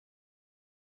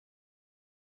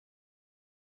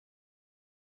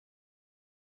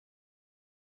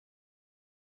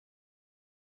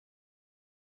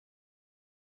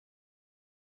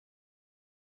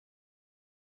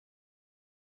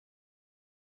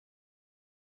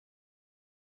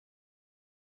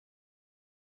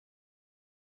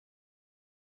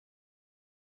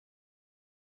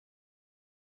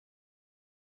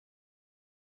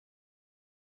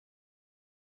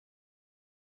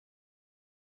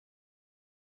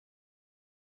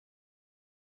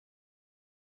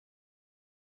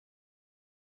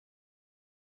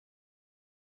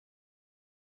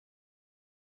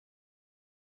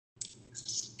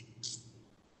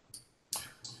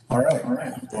All right.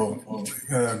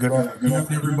 Good afternoon,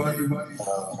 everybody.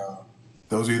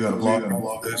 Those of you that have logged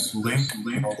on this link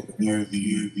in order to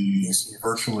view the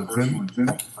virtual exhibit,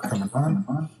 thank you for coming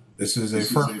on. This is a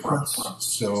first for us,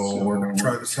 so we're going to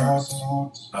try this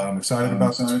out. I'm excited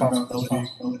about this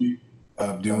possibility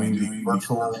of doing the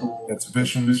virtual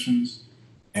exhibitions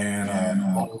and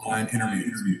online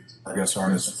interviews for guest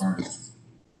artists.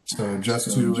 So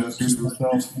just to introduce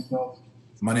myself,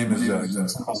 my name is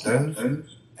Juan,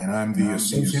 and I'm the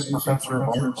Associate Professor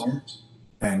of Arts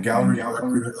and Gallery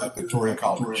Director at Victoria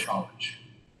College.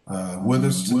 With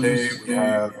us today, we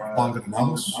have Juan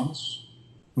Granados,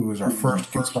 who is our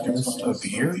first guest artist of the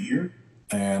year.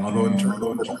 And I'll go ahead and turn it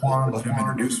over to Juan, let him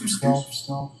introduce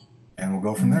himself, and we'll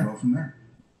go from there.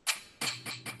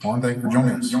 Juan, thank you for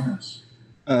joining us.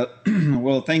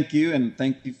 Well, thank you, and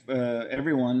thank you,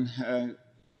 everyone.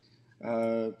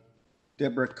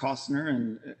 Deborah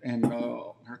Costner and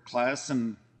her class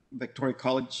and Victoria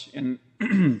College and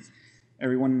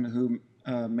everyone who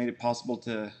made it possible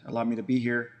to allow me to be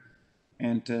here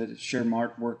and to share my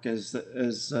artwork as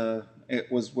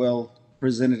it was well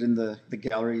presented in the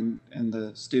gallery, and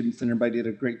the students and everybody did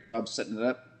a great job setting it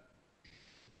up.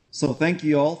 So thank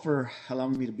you all for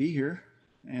allowing me to be here.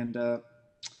 And a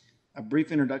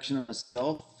brief introduction of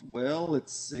myself. Well,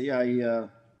 let's see.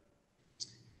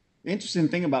 The interesting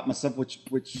thing about myself,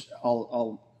 which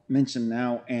I'll mention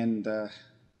now and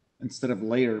instead of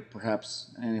later,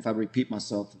 perhaps, and if I repeat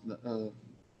myself,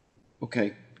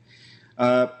 okay.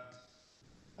 I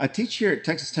teach here at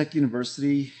Texas Tech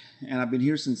University, and I've been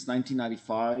here since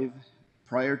 1995.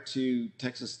 Prior to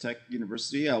Texas Tech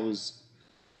University, I was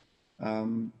at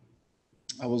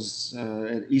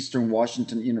Eastern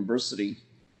Washington University.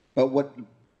 But what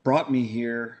brought me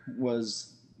here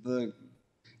was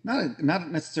not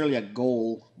necessarily a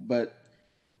goal, but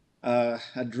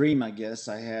a dream, I guess,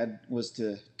 I had was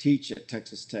to teach at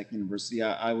Texas Tech University.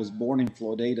 I was born in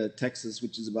Florida, Texas,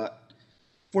 which is about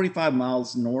 45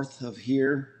 miles north of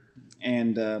here.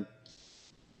 And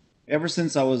ever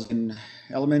since I was in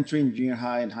elementary and junior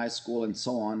high and high school and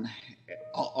so on,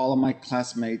 all of my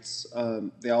classmates,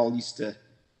 they all used to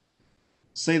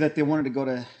say that they wanted to go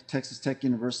to Texas Tech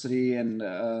University, and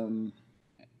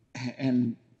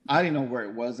I didn't know where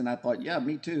it was, and I thought, yeah,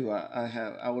 me too.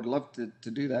 I would love to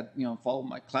do that, follow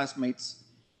my classmates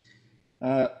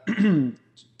to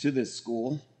this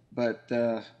school, but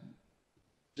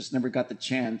just never got the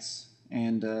chance.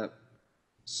 And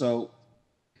so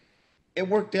it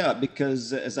worked out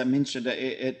because, as I mentioned,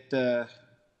 it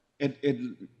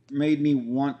made me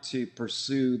want to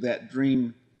pursue that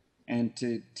dream and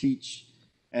to teach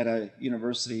at a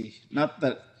university. Not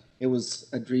that it was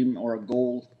a dream or a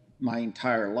goal my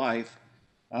entire life,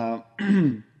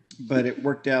 but it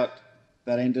worked out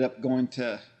that I ended up going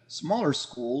to smaller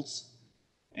schools,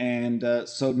 and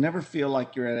so never feel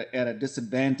like you're at a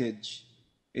disadvantage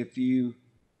if you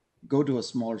go to a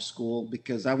smaller school,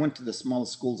 because I went to the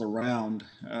smallest schools around.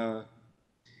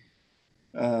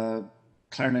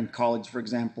 Clarendon College, for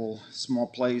example, small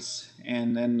place,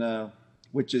 and then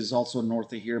which is also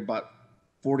north of here, about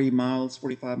 40 miles,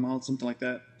 45 miles, something like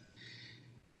that.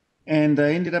 And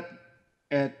I ended up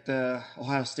at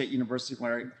Ohio State University,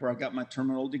 where I got my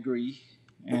terminal degree,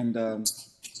 and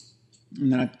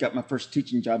then I got my first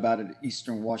teaching job out at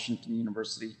Eastern Washington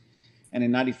University. And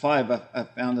in '95, I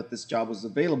found that this job was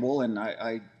available, and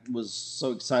I was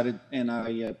so excited, and I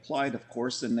applied, of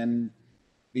course, and then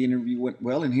the interview went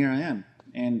well, and here I am.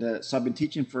 And so I've been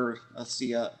teaching for, let's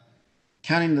see,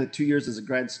 counting the 2 years as a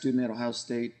grad student at Ohio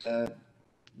State,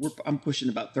 I'm pushing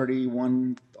about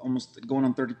 31, almost going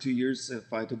on 32 years,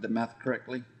 if I did the math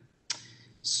correctly.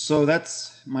 So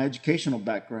that's my educational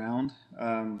background.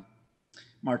 My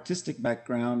artistic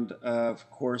background, of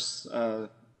course,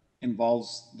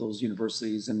 involves those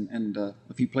universities and a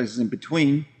few places in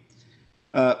between.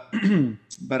 But I'm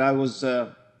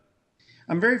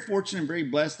very fortunate and very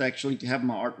blessed, actually, to have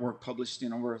my artwork published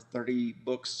in over 30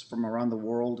 books from around the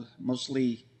world,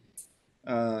 mostly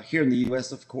here in the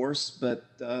U.S., of course,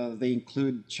 but they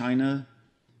include China,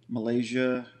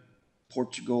 Malaysia,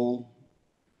 Portugal,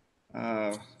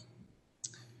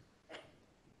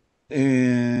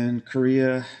 and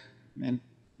Korea, and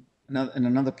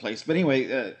another place. But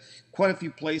anyway, quite a few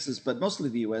places, but mostly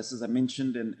the U.S., as I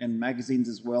mentioned, and magazines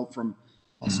as well, from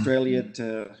Australia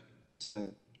to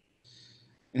and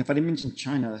if I didn't mention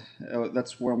China,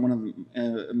 that's where one of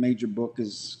the major book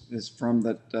is from,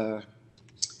 that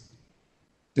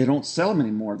they don't sell them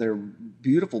anymore. They're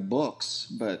beautiful books,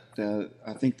 but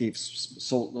I think they've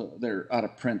sold. They're out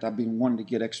of print. I've been wanting to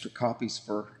get extra copies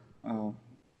for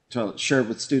to share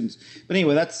with students. But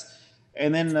anyway,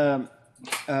 and then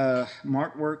my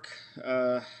artwork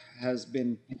has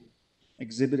been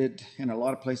exhibited in a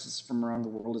lot of places from around the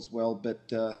world as well.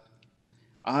 But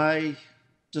I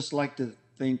just like to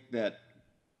think that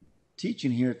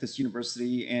teaching here at this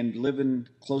university and living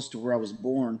close to where I was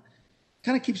born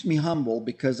kind of keeps me humble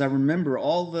because I remember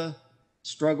all the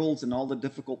struggles and all the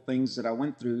difficult things that I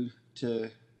went through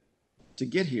to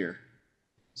get here.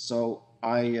 So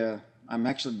I'm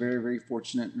actually very very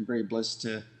fortunate and very blessed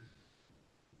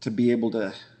to be able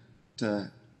to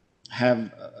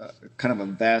have kind of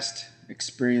a vast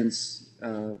experience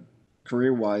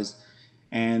career wise,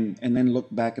 and then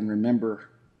look back and remember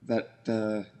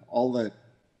that all the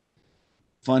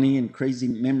funny and crazy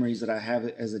memories that I have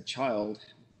as a child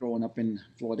growing up in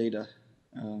Florida.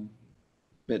 Um,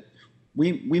 but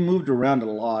we moved around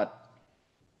a lot,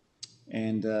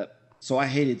 and so I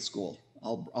hated school.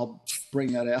 I'll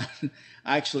bring that out.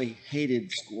 I actually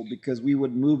hated school because we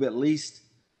would move at least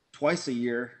twice a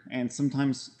year and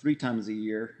sometimes three times a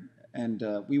year, and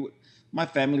my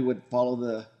family would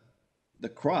follow the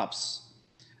crops.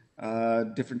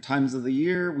 Different times of the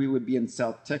year, we would be in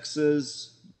South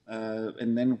Texas,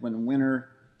 and then when winter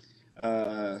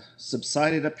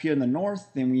subsided up here in the north,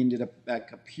 then we ended up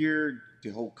back up here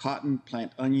to hoe cotton,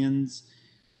 plant onions,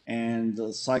 and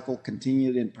the cycle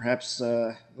continued. And perhaps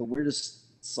the weirdest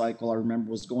cycle I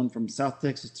remember was going from South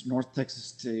Texas to North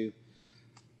Texas to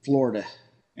Florida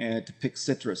to pick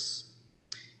citrus.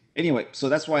 Anyway, so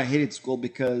that's why I hated school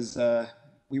because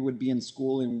we would be in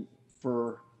school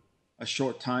for a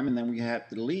short time and then we had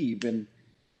to leave, and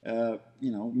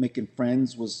making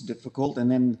friends was difficult. And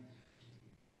then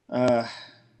uh,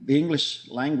 the English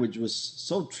language was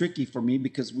so tricky for me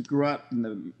because we grew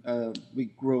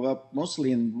up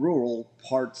mostly in rural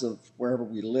parts of wherever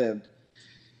we lived.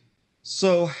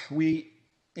 So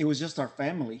it was just our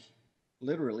family,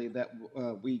 literally, that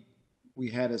we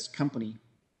had as company.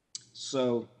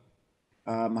 So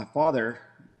my father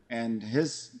and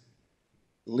his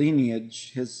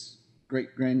lineage, his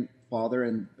great grandfather,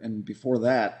 and before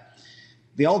that,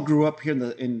 they all grew up here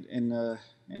in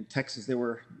Texas. They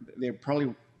were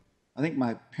probably, I think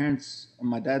my parents on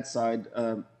my dad's side,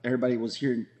 everybody was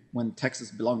here when Texas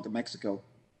belonged to Mexico.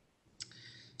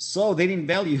 So they didn't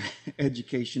value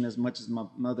education as much as my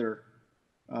mother.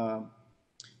 Uh,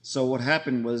 so what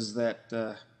happened was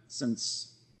that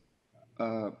since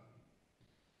uh,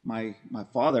 my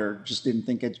father just didn't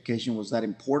think education was that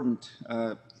important,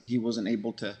 he wasn't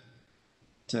able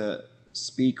to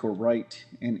speak or write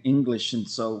in English, and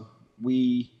so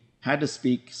we had to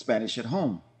speak Spanish at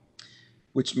home,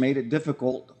 which made it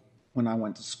difficult when I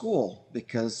went to school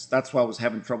because that's why I was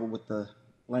having trouble with the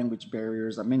language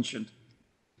barriers I mentioned.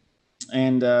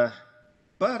 And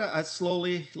but I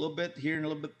slowly, a little bit here and a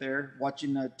little bit there,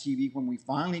 watching TV. When we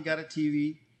finally got a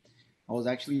TV, I was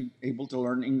actually able to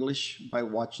learn English by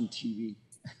watching TV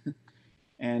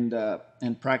and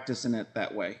practicing it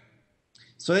that way.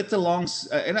 So it's a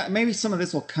and maybe some of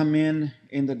this will come in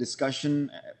the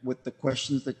discussion with the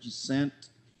questions that you sent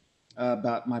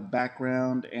about my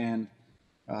background and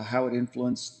how it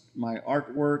influenced my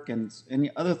artwork and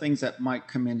any other things that might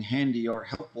come in handy or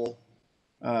helpful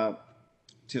uh,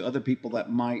 to other people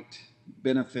that might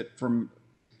benefit from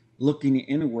looking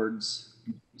inwards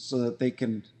so that they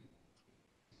can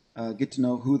get to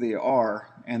know who they are,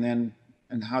 and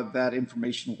how that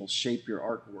information will shape your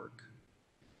artwork.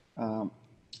 Um,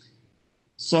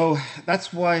 so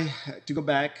that's why, to go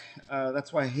back,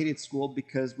 that's why I hated school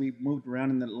because we moved around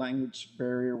and the language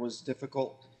barrier was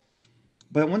difficult.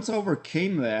 But once I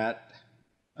overcame that,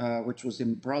 which was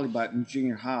in probably about in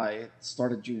junior high,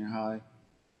 started junior high,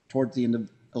 towards the end of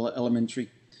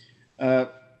elementary, uh,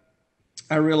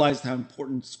 I realized how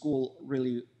important school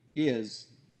really is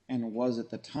and was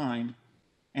at the time.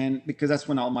 And because that's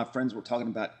when all my friends were talking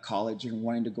about college and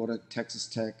wanting to go to Texas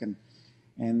Tech,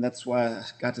 and that's why I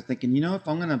got to thinking, if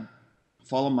I'm going to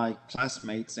follow my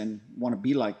classmates and want to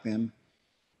be like them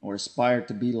or aspire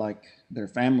to be like their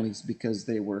families because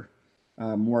they were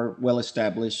more well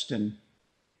established and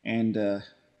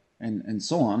and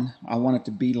so on, I wanted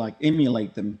to be like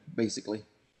emulate them basically.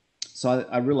 So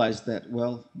I realized that,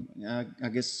 well, I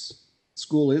guess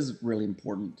school is really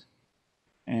important.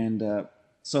 And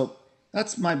so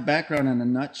that's my background in a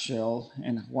nutshell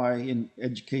and why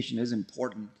education is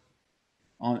important.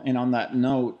 And on that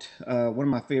note, one of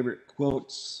my favorite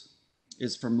quotes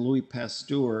is from Louis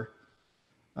Pasteur,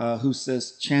 who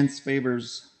says, "Chance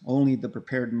favors only the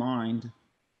prepared mind."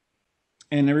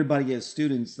 And everybody as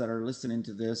students that are listening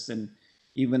to this, and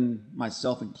even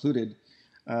myself included,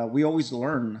 we always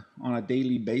learn on a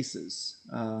daily basis.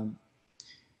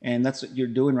 And that's what you're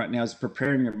doing right now, is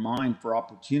preparing your mind for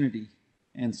opportunity.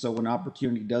 And so when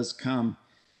opportunity does come,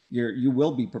 you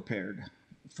will be prepared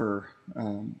for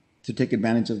to take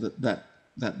advantage of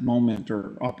that moment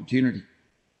or opportunity.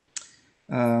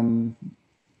 I'll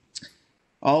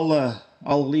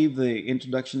leave the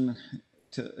introduction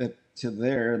to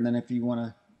there, and then if you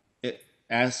want to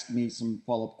ask me some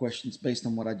follow up questions based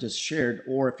on what I just shared,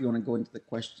 or if you want to go into the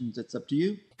questions, it's up to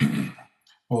you.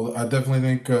 Well, I definitely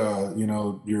think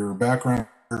your background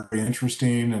is very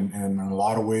interesting and in a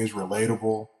lot of ways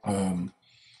relatable. And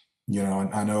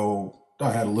I know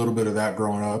I had a little bit of that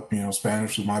growing up.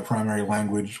 Spanish was my primary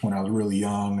language when I was really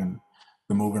young, and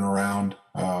the moving around.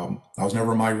 I was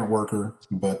never a migrant worker,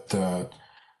 but I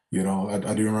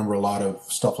do remember a lot of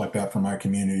stuff like that from my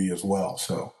community as well.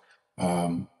 So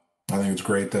I think it's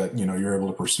great that you're able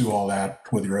to pursue all that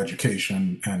with your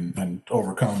education and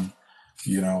overcome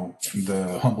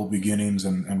the humble beginnings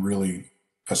and really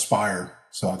aspire.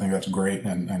 So I think that's great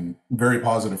and very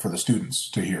positive for the students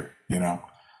to hear.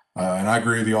 And I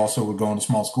agree with you also with going to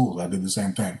small schools. I did the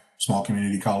same thing. Small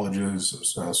community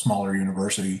colleges, a smaller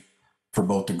university for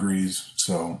both degrees.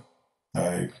 So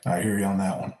I hear you on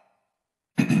that one.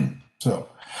 So,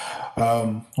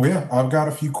 yeah, I've got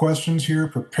a few questions here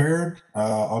prepared.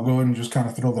 I'll go ahead and just kind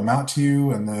of throw them out to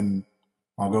you, and then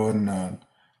I'll go ahead and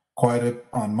quiet it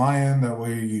on my end. That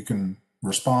way you can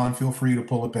respond. Feel free to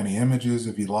pull up any images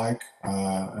if you like,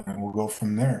 and we'll go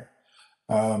from there.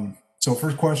 So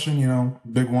first question,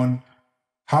 big one.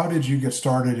 How did you get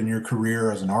started in your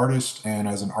career as an artist and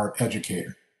as an art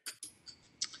educator?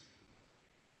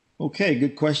 Okay,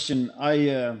 good question.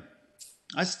 I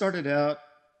started out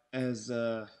as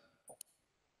an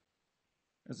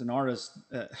artist.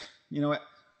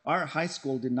 Our high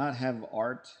school did not have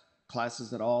art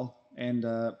classes at all, and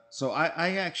so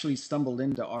I actually stumbled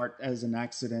into art as an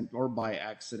accident, or by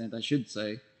accident, I should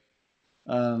say.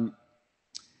 Um,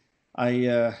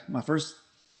 I My first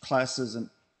classes in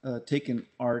taking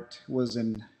art was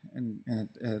at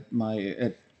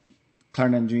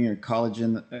Clarendon Junior College,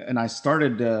 and I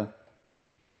started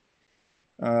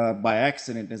by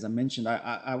accident, as I mentioned.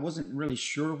 I wasn't really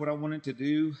sure what I wanted to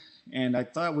do, and I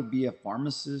thought I would be a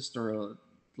pharmacist or a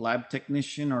lab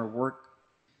technician or work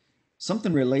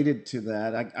something related to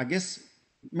that. I guess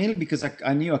mainly because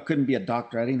I knew I couldn't be a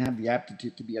doctor. I didn't have the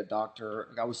aptitude to be a doctor.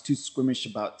 I was too squeamish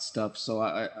about stuff,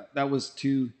 so that was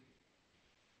too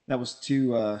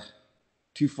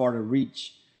far to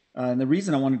reach. And the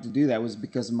reason I wanted to do that was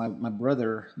because my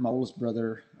brother, my oldest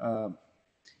brother,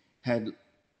 had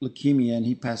leukemia, and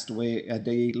he passed away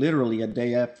literally a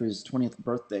day after his 20th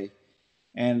birthday.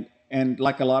 And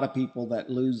like a lot of people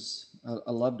that lose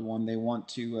a loved one, they want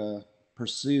to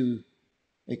pursue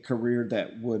a career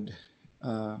that would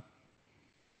uh,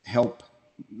 help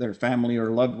their family or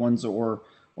loved ones, or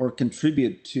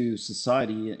contribute to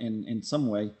society in some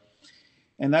way.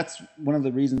 And that's one of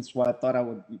the reasons why I thought I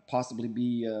would possibly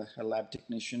be a lab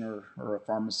technician or a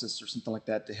pharmacist or something like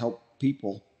that to help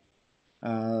people.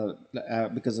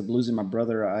 Because of losing my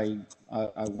brother, I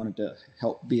wanted to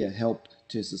be a help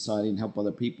to society and help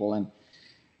other people. And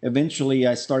eventually,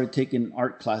 I started taking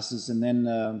art classes, and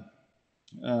then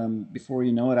before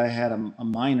you know it, I had a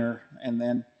minor, and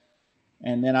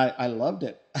then I loved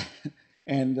it.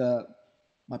 And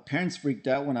my parents freaked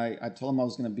out when I told them I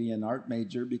was going to be an art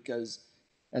major, because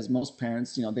as most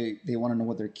parents, they want to know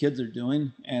what their kids are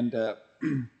doing. And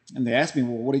and they asked me,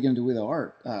 well, what are you going to do with the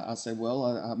art? I said, well,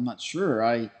 I'm not sure.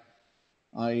 I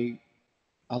I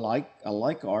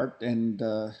like art, and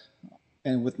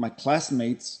with my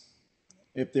classmates,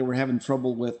 if they were having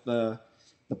trouble with the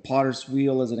potter's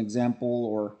wheel, as an example,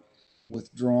 or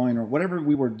with drawing or whatever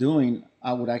we were doing,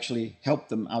 I would actually help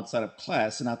them outside of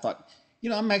class. And I thought,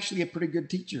 I'm actually a pretty good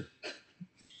teacher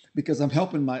because I'm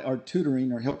helping or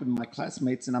tutoring or helping my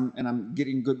classmates, and I'm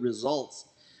getting good results.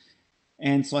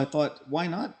 And so I thought, why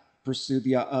not pursue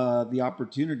the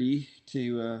opportunity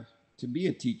to be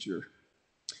a teacher?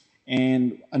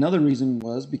 And another reason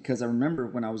was because I remember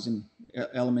when I was in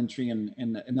elementary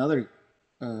and other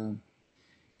uh,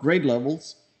 grade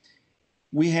levels,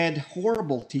 we had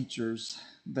horrible teachers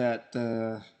that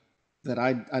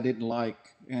I didn't like,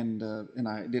 and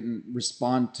I didn't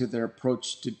respond to their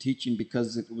approach to teaching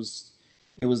because it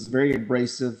was very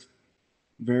abrasive,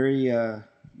 very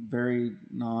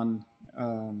non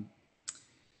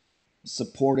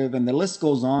supportive, and the list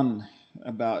goes on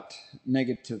about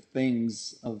negative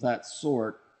things of that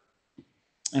sort.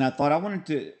 And I thought,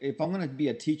 if I'm going to be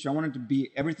a teacher, I wanted to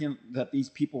be everything that these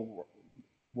people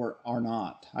are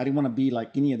not. I didn't want to be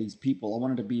like any of these people. I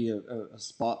wanted to be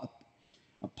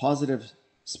a positive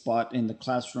spot in the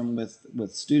classroom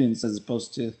with students, as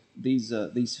opposed to these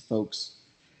folks.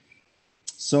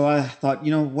 So I thought,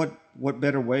 what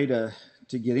better way to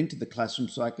get into the classroom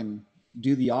so I can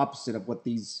do the opposite of what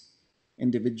these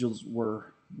individuals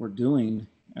were doing.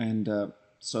 And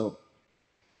so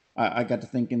I got to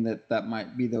thinking that that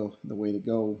might be the way to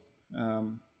go.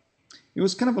 It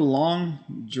was kind of a long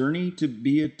journey to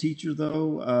be a teacher,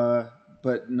 though,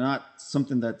 but not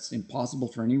something that's impossible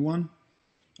for anyone.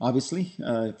 Obviously,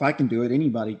 if I can do it,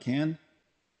 anybody can.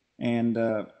 And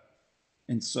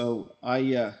so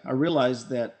I realized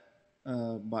that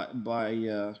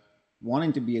by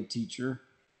wanting to be a teacher,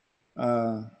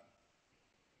 uh,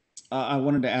 I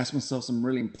wanted to ask myself some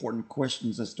really important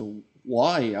questions as to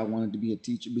why I wanted to be a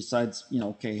teacher. Besides,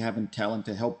 okay, having talent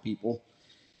to help people,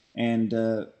 and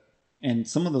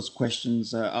some of those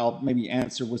questions I'll maybe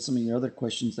answer with some of the other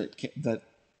questions that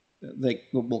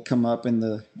will come up in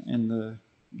the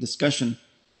discussion.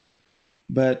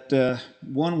 But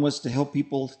one was to help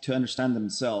people to understand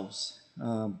themselves.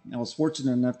 I was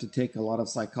fortunate enough to take a lot of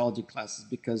psychology classes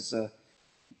because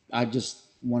I just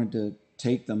wanted to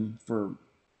take them for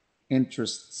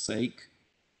interest's sake,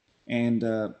 and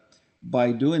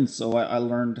by doing so, I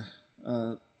learned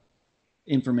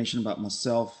information about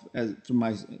myself through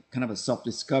my kind of a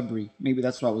self-discovery. Maybe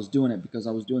that's why I was doing it, because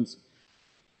I was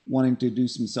wanting to do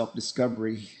some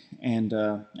self-discovery, and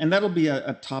that'll be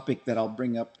a topic that I'll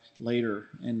bring up later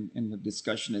in the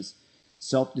discussion, is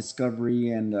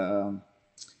self-discovery and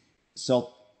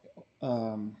self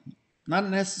not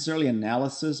necessarily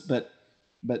analysis, but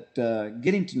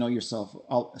getting to know yourself.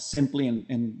 I'll simply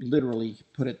and literally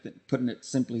putting it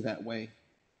simply that way.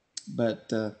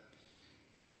 But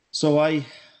so I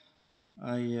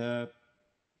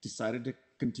decided to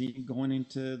continue going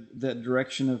into that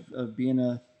direction of being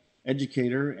a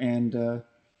educator, and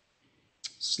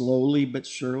slowly but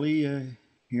surely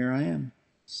here I am.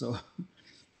 So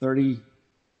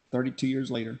 32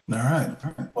 years later. All right.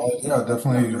 Well, yeah,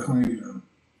 definitely,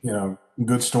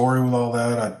 good story with all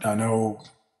that. I know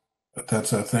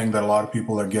that's a thing that a lot of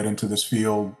people that get into this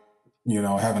field,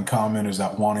 have in common, is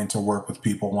that wanting to work with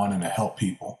people, wanting to help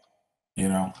people,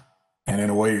 and in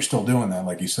a way you're still doing that,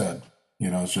 like you said.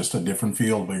 It's just a different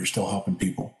field, but you're still helping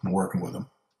people and working with them.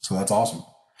 So that's awesome.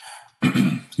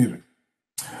 Excuse me.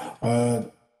 Uh,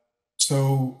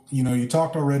 so, you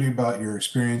talked already about your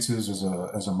experiences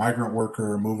as a migrant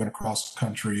worker moving across the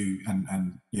country,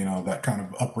 and that kind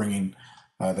of upbringing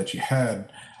that you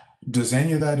had. Does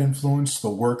any of that influence the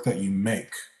work that you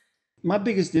make? My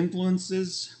biggest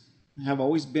influences have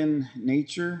always been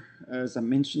nature. As I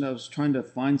mentioned, I was trying to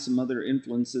find some other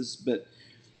influences, but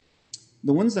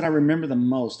the ones that I remember the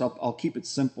most, I'll keep it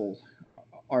simple,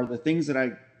 are the things that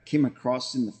I came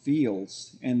across in the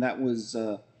fields, and that was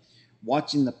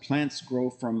watching the plants grow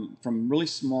from really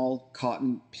small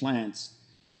cotton plants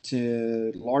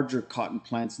to larger cotton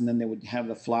plants, and then they would have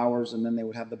the flowers, and then they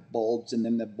would have the bulbs, and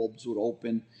then the bulbs would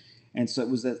open. And so it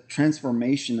was that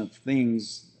transformation of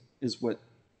things is what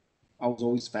I was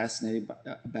always fascinated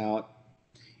about.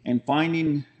 And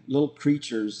finding little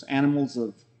creatures, animals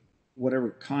of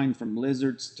whatever kind, from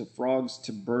lizards to frogs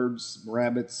to birds,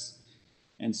 rabbits,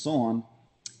 and so on,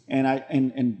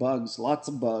 and bugs, lots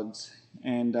of bugs.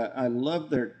 And I love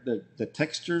the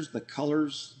textures, the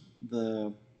colors,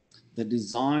 the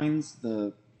designs,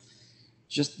 the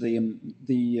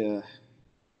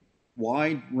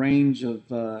wide range of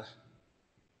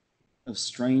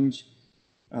strange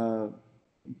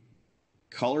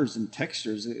colors and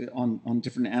textures on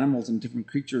different animals and different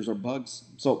creatures or bugs.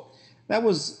 So that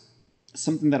was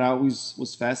something that I always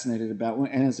was fascinated about.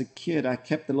 And as a kid, I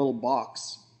kept a little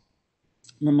box.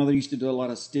 My mother used to do a lot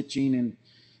of stitching, and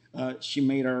she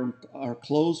made our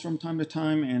clothes from time to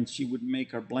time, and she would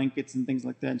make our blankets and things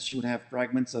like that. And she would have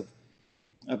fragments of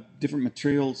different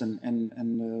materials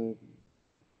and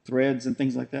threads and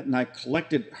things like that. And I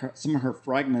collected some of her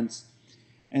fragments,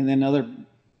 and then other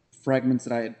fragments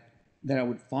that I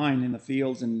would find in the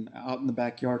fields and out in the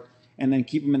backyard, and then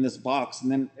keep them in this box.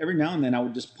 And then every now and then I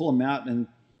would just pull them out and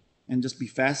just be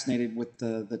fascinated with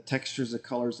the textures, the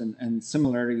colors, and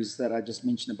similarities that I just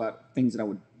mentioned about things that I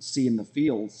would see in the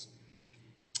fields.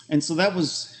 And so that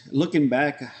was, looking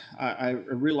back, I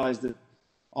realized that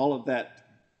all of that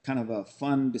kind of a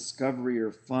fun discovery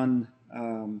or fun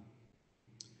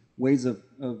ways of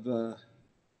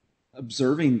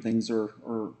observing things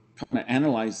or trying to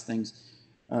analyze things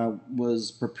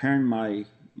was preparing my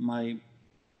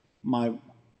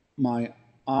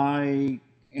eye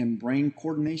and brain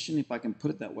coordination, if I can put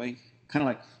it that way. Kind of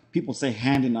like people say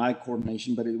hand and eye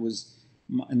coordination, but it was,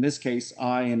 in this case,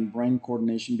 eye and brain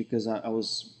coordination, because I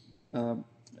was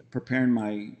preparing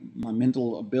my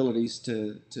mental abilities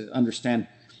to understand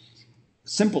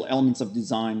simple elements of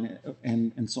design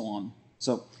and so on.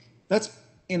 So that's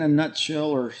in a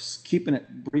nutshell, or keeping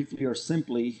it briefly or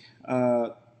simply,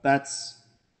 that's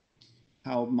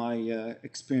how my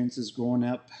experiences growing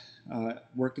up,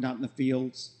 working out in the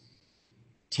fields,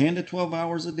 10 to 12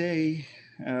 hours a day.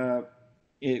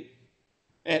 It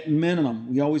At minimum,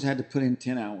 we always had to put in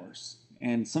 10 hours,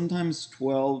 and sometimes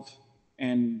 12,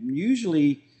 and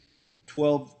usually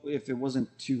 12 if it wasn't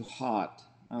too hot.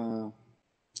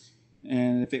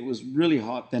 And if it was really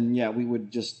hot, then yeah, we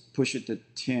would just push it to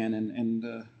 10. And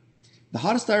the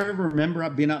hottest I ever remember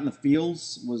being out in the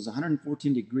fields was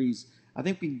 114 degrees. I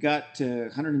think we got to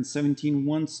 117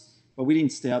 once, but we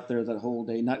didn't stay out there that whole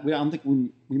day. I don't think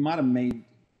we might have made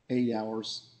 8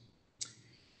 hours.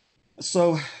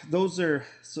 So those are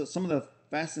some of the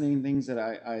fascinating things that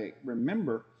I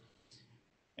remember.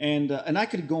 And I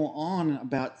could go on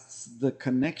about the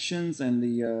connections and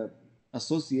the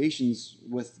associations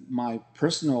with my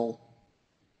personal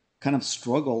kind of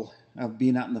struggle of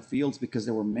being out in the fields, because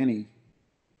there were many.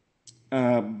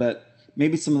 But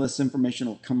maybe some of this information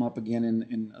will come up again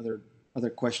in other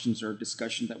questions or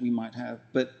discussion that we might have.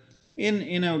 But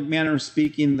in a manner of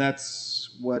speaking,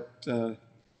 that's what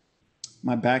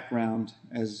my background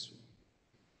as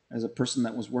a person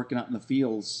that was working out in the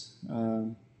fields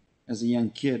as a young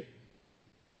kid.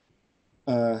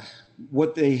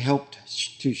 What they helped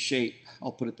to shape,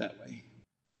 I'll put it that way.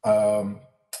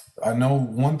 I know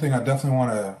one thing I definitely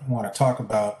want to talk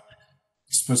about,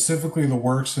 specifically the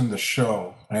works in the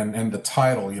show and the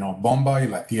title, Bomba y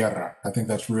la Tierra. I think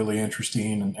that's really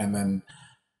interesting. And then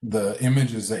the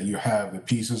images that you have, the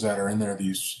pieces that are in there,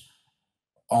 these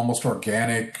almost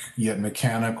organic yet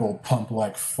mechanical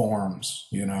pump-like forms,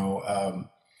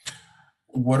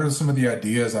 what are some of the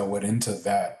ideas that went into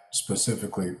that,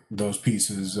 specifically those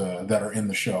pieces that are in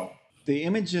the show? The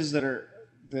images that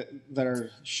are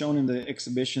shown in the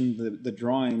exhibition, the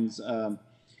drawings,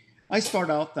 I start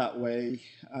out that way.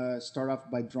 Start off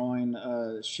by drawing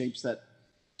shapes that,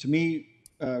 to me,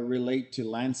 relate to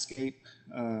landscape.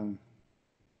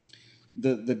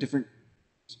 The different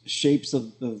shapes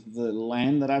of the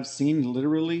land that I've seen,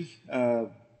 literally,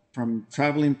 from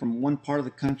traveling from one part of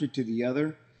the country to the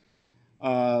other.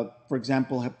 For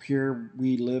example, up here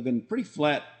we live in pretty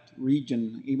flat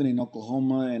region, even in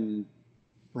Oklahoma and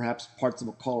perhaps parts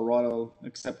of Colorado,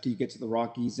 except till you get to the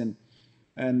Rockies.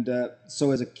 And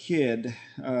so as a kid,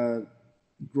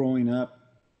 growing up,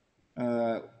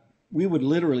 we would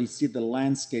literally see the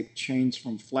landscape change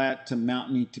from flat to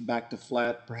mountainy to back to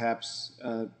flat, perhaps,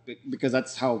 because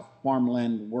that's how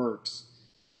farmland works.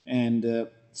 And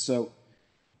so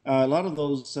a lot of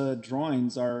those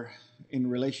drawings are in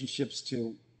relationships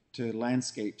to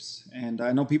landscapes. And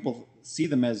I know people see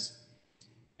them as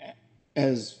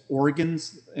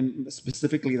organs, and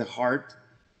specifically the heart.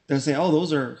 They'll say, "Oh,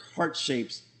 those are heart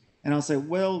shapes," and I'll say,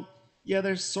 "Well, yeah,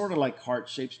 they're sort of like heart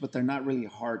shapes, but they're not really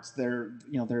hearts. They're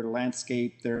they're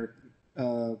landscape. They're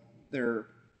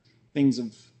things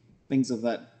of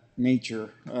that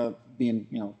nature,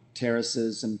 being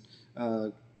terraces and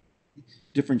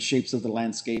different shapes of the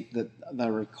landscape that I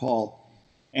recall."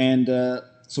 And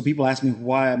so people ask me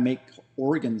why I make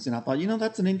organs, and I thought,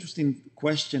 that's an interesting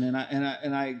question, and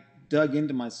I dug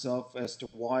into myself as to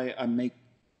why I make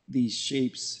these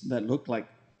shapes that look like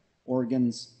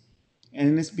organs,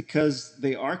 and it's because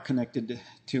they are connected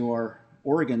to our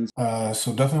organs.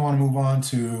 So definitely want to move on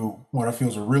to what I feel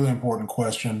is a really important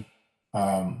question.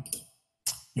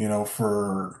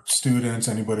 For students,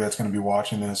 anybody that's going to be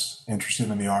watching this, interested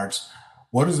in the arts,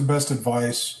 what is the best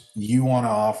advice you want to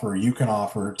offer, you can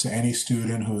offer to any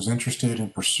student who is interested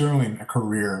in pursuing a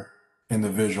career in the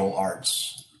visual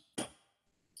arts?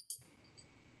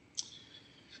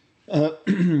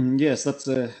 Yes, that's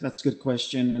a good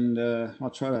question, and I'll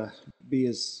try to be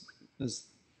as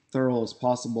thorough as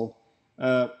possible.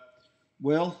 Uh,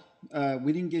 well,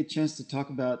 we didn't get a chance to talk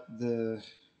about the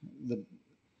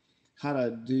how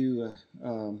to do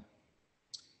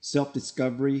self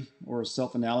discovery or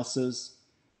self analysis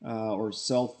or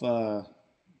self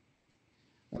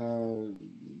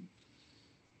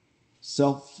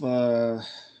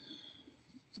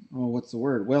what's the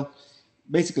word? Well,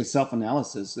 basically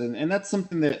self-analysis, and that's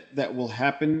something that will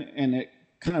happen, and it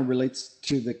kind of relates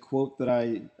to the quote that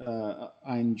I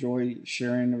enjoy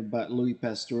sharing about Louis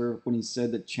Pasteur, when he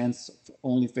said that chance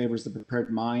only favors the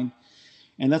prepared mind.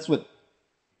 And that's what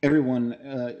everyone,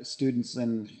 students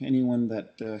and anyone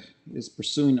that is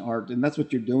pursuing art, and that's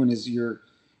what you're doing, is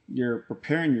you're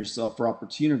preparing yourself for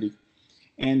opportunity.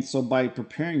 And so by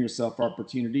preparing yourself for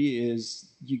opportunity is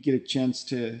you get a chance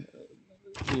to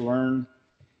learn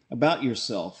about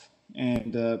yourself.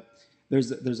 And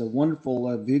there's a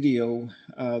wonderful video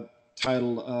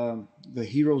titled "The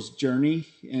Hero's Journey,"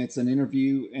 and it's an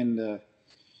interview and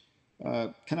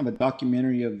kind of a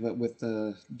documentary of with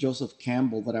Joseph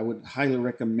Campbell that I would highly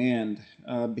recommend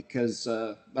because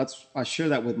I share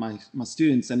that with my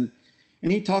students, and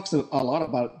he talks a lot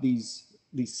about these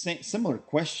similar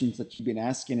questions that you've been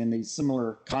asking and these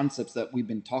similar concepts that we've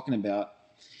been talking about,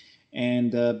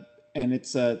 and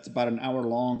it's about an hour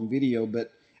long video,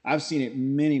 but I've seen it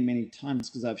many times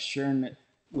because I've shared it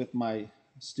with my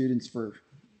students for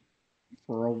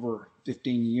over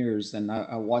 15 years, and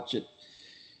I watch it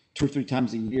 2 or 3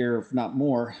 times a year, if not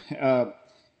more.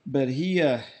 But he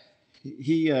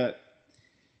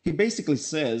basically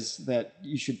says that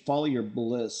you should follow your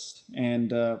bliss,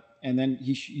 and then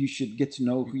you should get to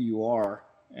know who you are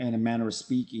in a manner of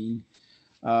speaking.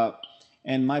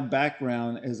 And my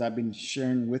background, as I've been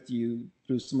sharing with you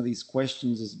through some of these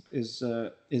questions, is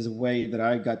a way that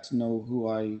I got to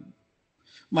know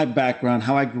my background,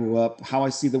 how I grew up, how I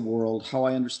see the world, how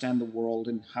I understand the world,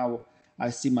 and how I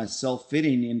see myself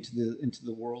fitting into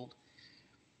the world.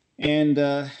 And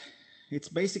it's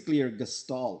basically a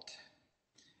gestalt.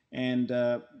 And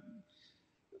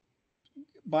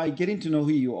by getting to know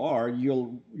who you are,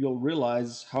 you'll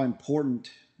realize how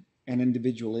important an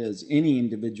individual is. Any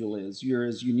individual is. You're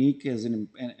as unique as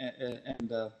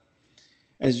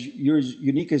you're as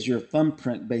unique as your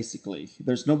thumbprint. Basically,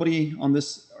 there's nobody on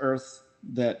this earth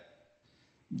that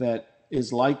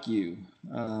is like you.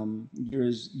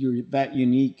 You're that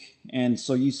unique, and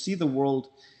so you see the world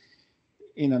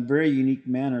in a very unique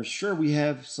manner. Sure, we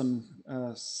have some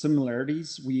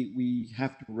similarities. We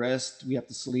have to rest, we have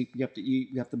to sleep, we have to eat,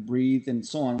 we have to breathe, and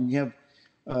so on. We have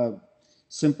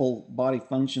simple body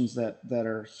functions that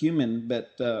are human,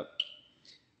 but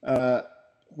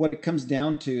what it comes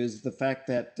down to is the fact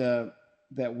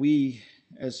that we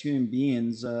as human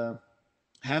beings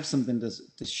have something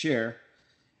to share,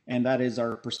 and that is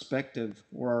our perspective,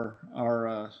 or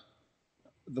our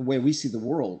the way we see the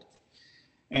world.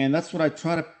 And that's what I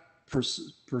try to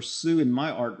pursue in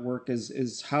my artwork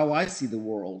is how I see the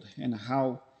world, and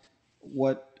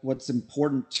what's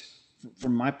important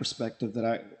from my perspective,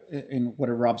 in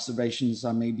whatever observations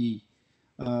I may be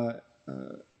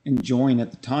enjoying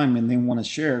at the time and they want to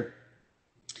share.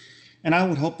 And I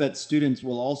would hope that students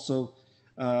will also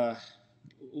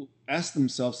ask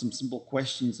themselves some simple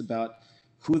questions about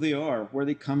who they are, where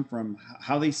they come from,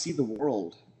 how they see the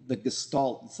world, the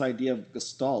gestalt, this idea of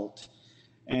gestalt.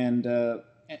 And that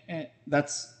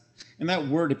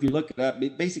word, if you look it up,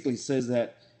 it basically says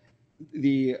that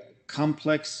the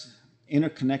complex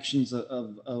interconnections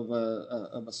of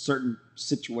a certain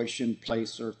situation,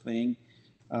 place, or thing.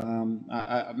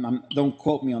 Don't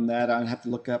quote me on that. I have to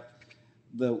look up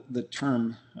the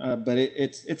term, but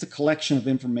it's a collection of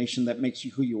information that makes you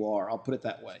who you are. I'll put it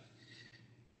that way.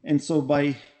 And so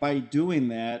by doing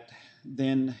that,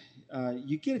 then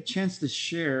you get a chance to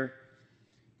share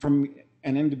from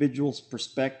an individual's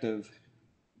perspective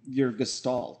your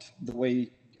gestalt, the way,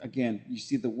 again, you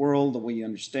see the world, the way you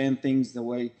understand things, the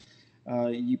way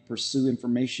you pursue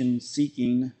information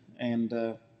seeking,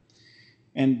 and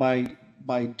by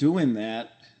doing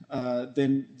that,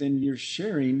 then you're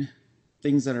sharing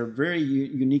things that are very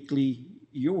uniquely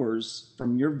yours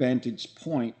from your vantage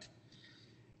point.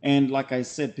 And like I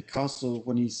said, Picasso,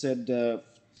 when he said,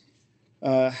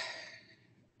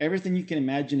 everything you can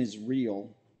imagine is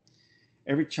real.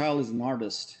 Every child is an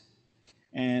artist.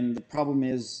 And the problem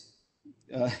is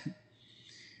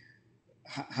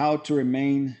how to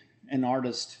remain an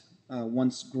artist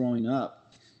once growing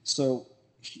up. So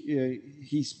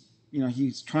he's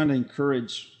trying to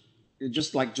encourage,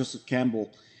 just like Joseph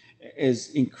Campbell,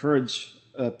 encourage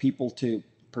people to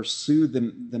pursue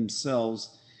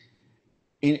themselves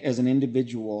as an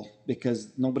individual,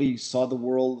 because nobody saw the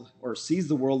world or sees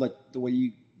the world like the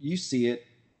way you see it,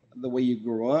 the way you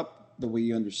grew up, the way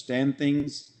you understand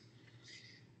things,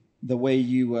 the way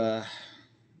you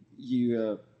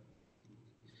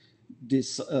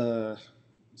decipher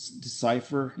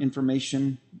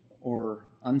information, or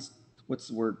what's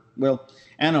the word? Well,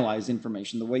 analyze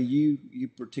information, the way you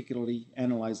particularly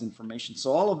analyze information.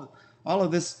 So all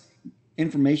of this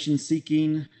information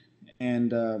seeking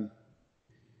and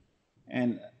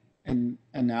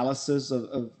analysis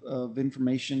of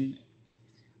information,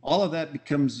 all of that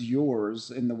becomes yours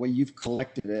in the way you've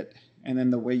collected it, and then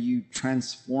the way you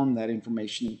transform that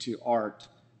information into art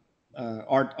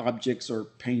objects, or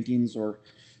paintings, or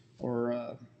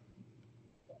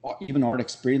even art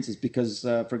experiences. Because,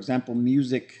 for example,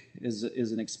 music is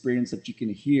an experience that you can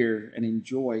hear and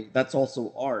enjoy. That's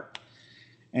also art.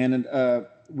 And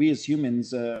we as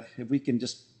humans, if we can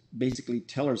just basically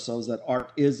tell ourselves that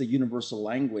art is a universal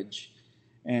language,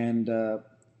 And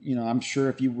I'm sure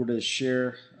if you were to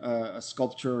share a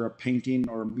sculpture or a painting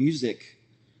or music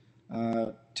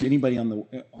to anybody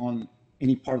on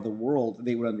any part of the world,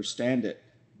 they would understand it,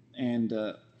 and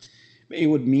it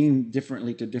would mean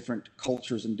differently to different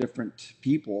cultures and different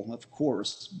people, of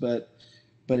course, but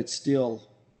it's still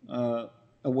a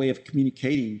way of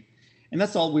communicating, and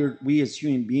that's all we as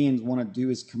human beings want to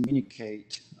do is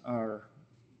communicate our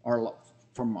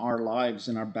from our lives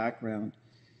and our background,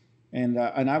 and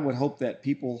I would hope that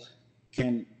people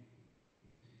can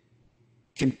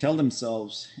tell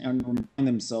themselves and remind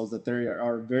themselves that they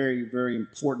are very, very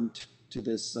important to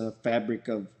this fabric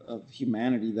of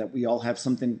humanity, that we all have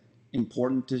something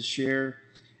important to share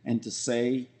and to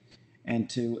say and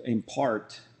to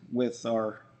impart with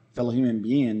our fellow human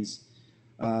beings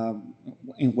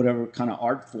in whatever kind of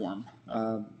art form.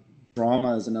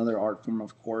 Drama is another art form,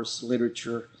 of course,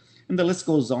 literature, and the list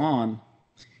goes on.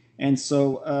 And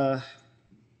so,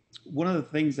 one of the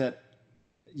things that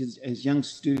as young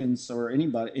students or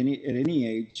anybody at any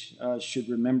age should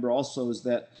remember also is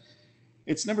that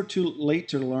it's never too late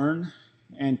to learn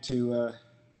and to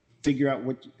figure out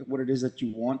what it is that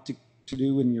you want to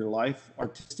do in your life,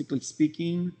 artistically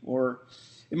speaking, or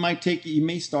you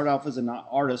may start off as an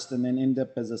artist and then end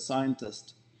up as a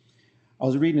scientist. I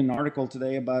was reading an article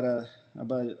today about a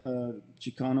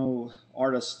Chicano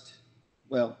artist.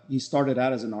 Well, he started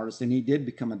out as an artist and he did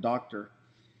become a doctor.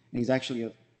 And he's actually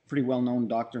a pretty well-known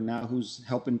doctor now who's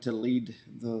helping to lead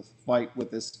the fight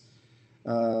with this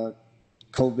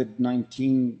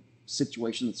COVID-19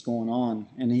 situation that's going on.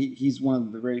 And he's one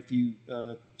of the very few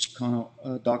Chicano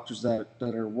doctors that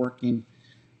are working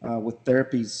with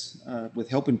therapies, with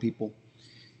helping people.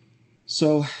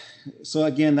 So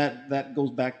again, that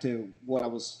goes back to what I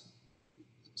was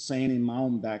saying in my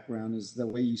own background, is the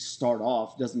way you start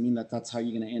off doesn't mean that that's how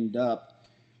you're going to end up.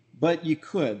 But you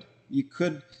could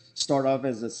start off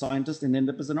as a scientist and end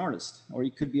up as an artist, or you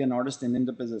could be an artist and end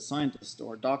up as a scientist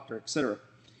or a doctor, etc.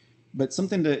 But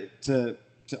something to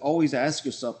always ask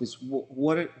yourself is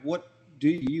what do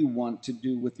you want to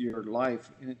do with your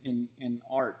life in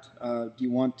art? Do you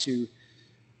want to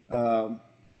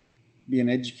be an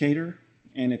educator?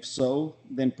 And if so,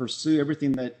 then pursue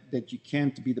everything that you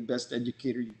can to be the best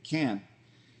educator you can.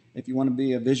 If you want to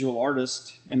be a visual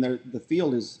artist, and the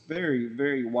field is very,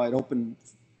 very wide open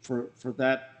for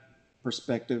that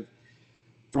perspective,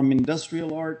 from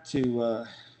industrial art to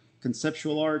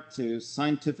conceptual art to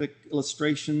scientific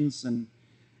illustrations, and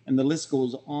the list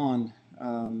goes on.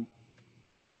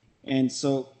 And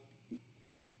so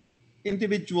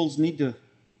individuals need to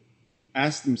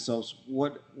ask themselves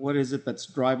what is it that's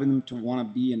driving them to want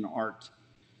to be in art,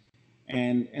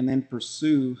 and then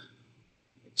pursue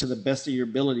to the best of your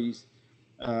abilities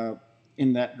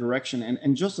in that direction.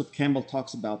 And Joseph Campbell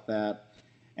talks about that,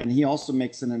 and he also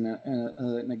makes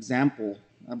an example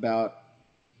about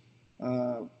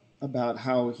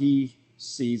how he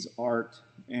sees art,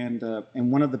 and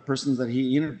one of the persons that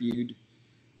he interviewed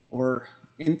or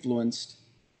influenced,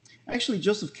 actually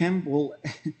Joseph Campbell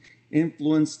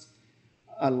influenced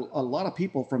a lot of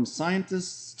people, from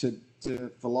scientists to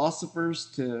philosophers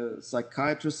to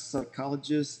psychiatrists,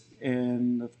 psychologists,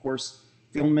 and of course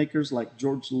filmmakers like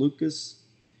George Lucas.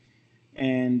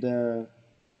 And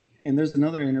there's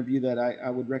another interview that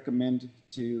I would recommend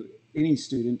to any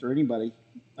student or anybody,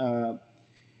 and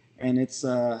it's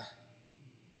I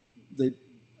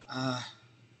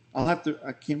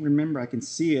can't remember. I can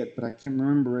see it, but I can't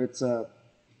remember. It's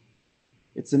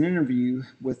an interview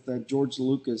with George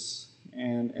Lucas,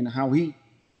 and how he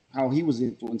was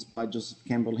influenced by Joseph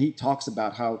Campbell. He talks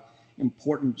about how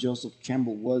important Joseph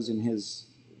Campbell was in his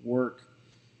work,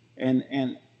 and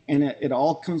it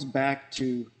all comes back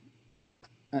to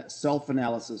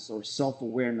self-analysis or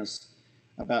self-awareness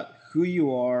about who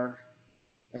you are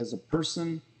as a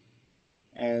person,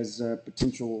 as a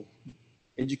potential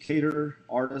educator,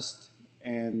 artist,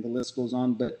 and the list goes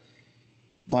on. But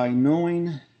by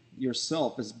knowing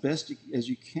yourself as best as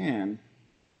you can,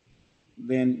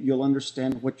 then you'll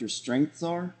understand what your strengths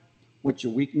are, what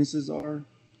your weaknesses are,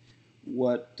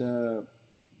 what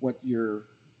your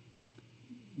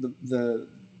the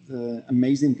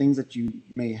amazing things that you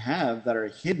may have that are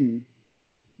hidden,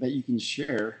 that you can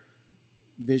share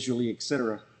visually,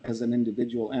 etc., as an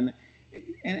individual. And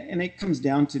it comes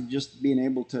down to just being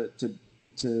able to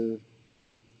do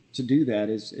that,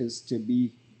 is to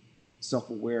be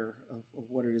self-aware of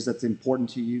what it is that's important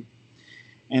to you.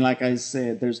 And like I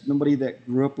said, there's nobody that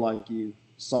grew up like you,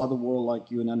 saw the world like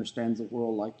you, and understands the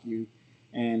world like you.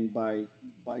 And by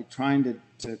trying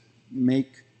to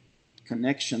make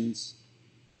connections,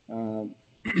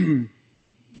 then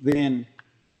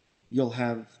you'll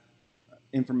have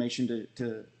information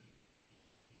to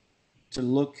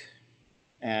look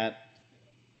at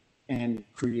and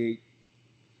create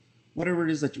whatever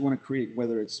it is that you want to create,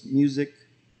 whether it's music,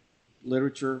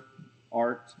 literature,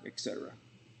 art, etc.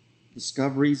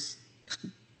 Discoveries.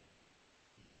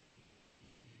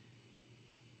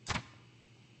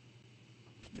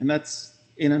 And that's,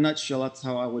 in a nutshell, that's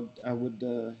how I would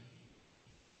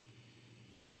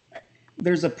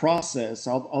there's a process.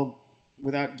 I'll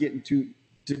without getting too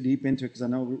deep into it, because I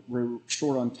know we're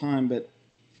short on time, but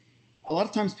a lot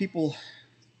of times people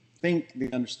think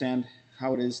they understand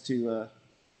how it is to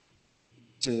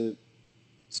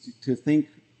think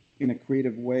in a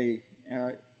creative way.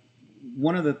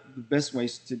 One of the best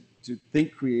ways to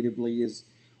think creatively is,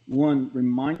 one,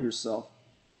 remind yourself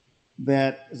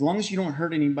that as long as you don't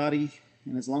hurt anybody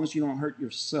and as long as you don't hurt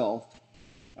yourself,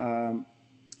 and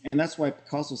that's why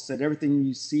Picasso said everything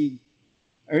you see,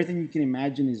 everything you can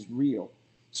imagine is real.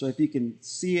 So if you can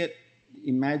see it,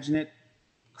 imagine it,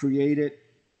 create it,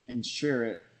 and share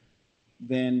it,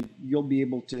 then you'll be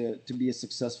able to be a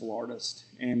successful artist.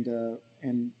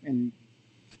 And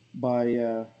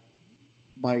by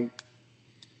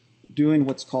doing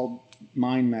what's called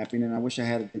mind mapping, and I wish I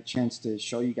had a chance to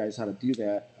show you guys how to do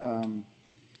that.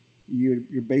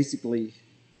 You're basically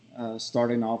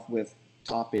starting off with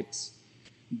topics,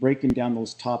 breaking down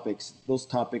those topics. Those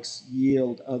topics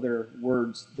yield other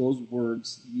words. Those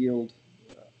words yield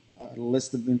a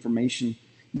list of information.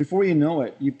 Before you know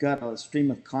it, you've got a stream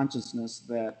of consciousness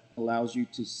that allows you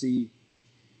to see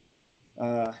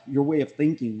your way of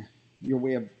thinking, your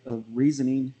way of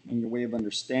reasoning, and your way of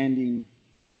understanding,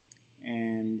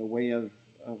 and the way of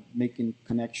making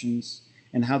connections,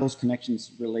 and how those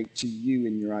connections relate to you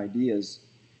and your ideas,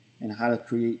 and how to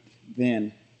create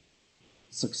then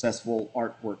successful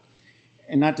artwork.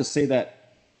 And not to say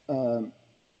that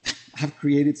I've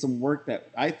created some work that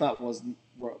I thought was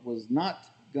not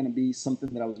going to be something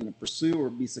that I was going to pursue or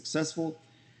be successful.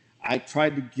 I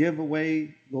tried to give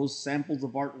away those samples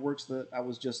of artworks that I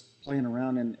was just playing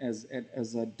around in as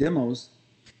demos.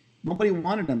 Nobody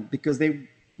wanted them because they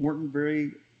weren't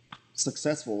very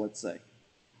successful, let's say.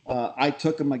 I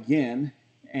took them again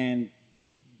and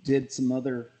did some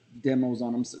other demos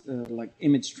on them, like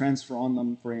image transfer on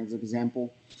them, for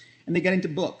example, and they got into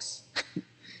books.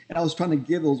 And I was trying to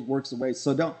give those works away.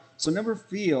 So never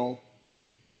feel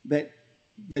that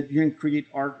you're going to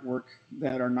create artwork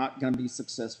that are not going to be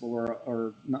successful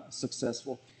or not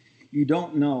successful. You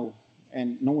don't know,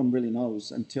 and no one really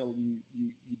knows until you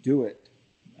do it.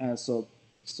 So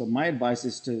my advice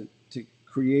is to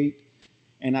create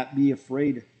and not be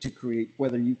afraid to create,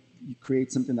 whether you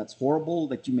create something that's horrible,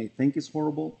 that you may think is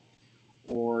horrible,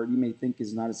 or you may think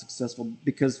is not as successful,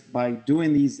 because by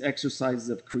doing these exercises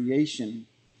of creation,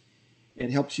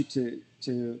 it helps you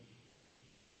to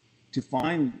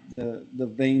find the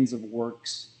veins of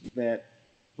works that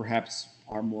perhaps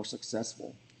are more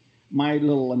successful. My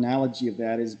little analogy of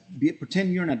that is,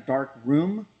 pretend you're in a dark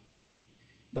room,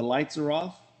 the lights are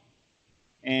off,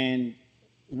 and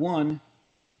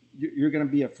you're going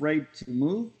to be afraid to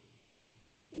move,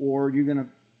 or you're going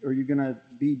to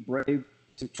be brave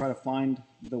to try to find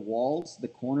the walls, the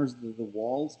corners of the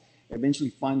walls, eventually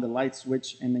find the light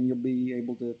switch, and then you'll be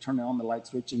able to turn on the light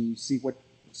switch and you see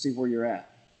where you're at.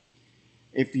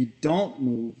 If you don't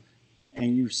move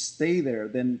and you stay there,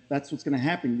 then that's what's going to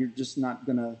happen. You're just not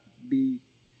going to be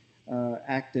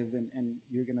active, and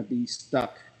you're going to be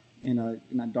stuck in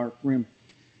a dark room.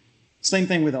 Same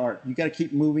thing with art. You got to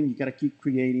keep moving. You got to keep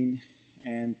creating,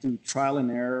 and through trial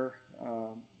and error,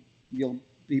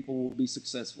 people will be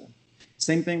successful.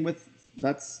 Same thing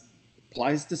that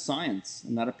applies to science,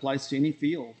 and that applies to any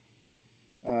field.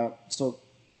 So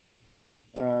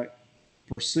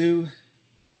pursue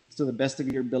to the best of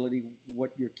your ability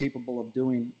what you're capable of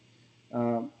doing.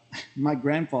 My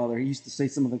grandfather, he used to say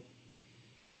some of the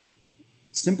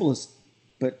simplest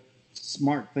but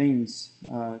smart things.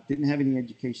 Didn't have any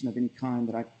education of any kind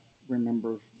that I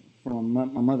remember from my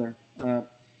mother.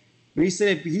 But he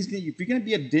said, if you're going to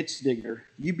be a ditch digger,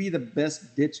 you be the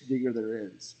best ditch digger there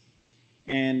is.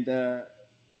 And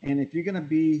if you're going to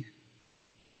be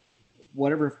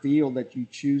whatever field that you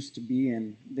choose to be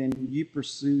in, then you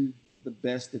pursue the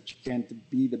best that you can to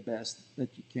be the best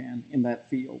that you can in that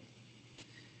field.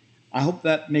 I hope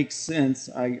that makes sense.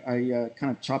 I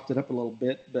kind of chopped it up a little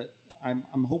bit, but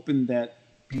I'm hoping that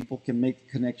people can make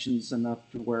connections enough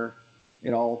to where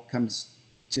it all comes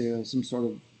to some sort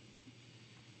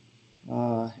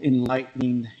of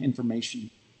enlightening information.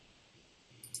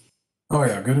 Oh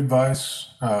yeah, good advice.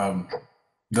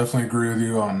 Definitely agree with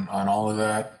you on all of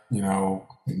that. You know,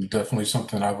 definitely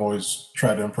something I've always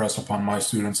tried to impress upon my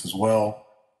students as well.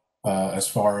 as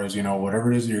far as,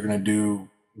 whatever it is that you're going to do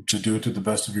it to the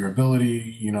best of your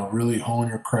ability, really hone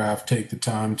your craft, take the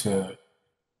time to,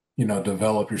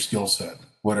 develop your skill set,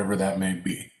 whatever that may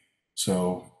be.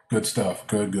 So good stuff.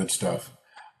 Good stuff.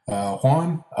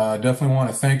 Juan, definitely want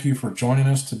to thank you for joining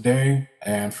us today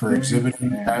and for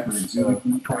exhibiting at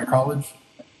Victoria College.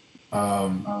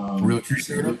 Really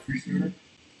appreciate it.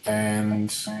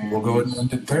 And we'll go ahead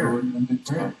and end it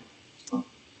there.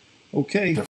 Okay.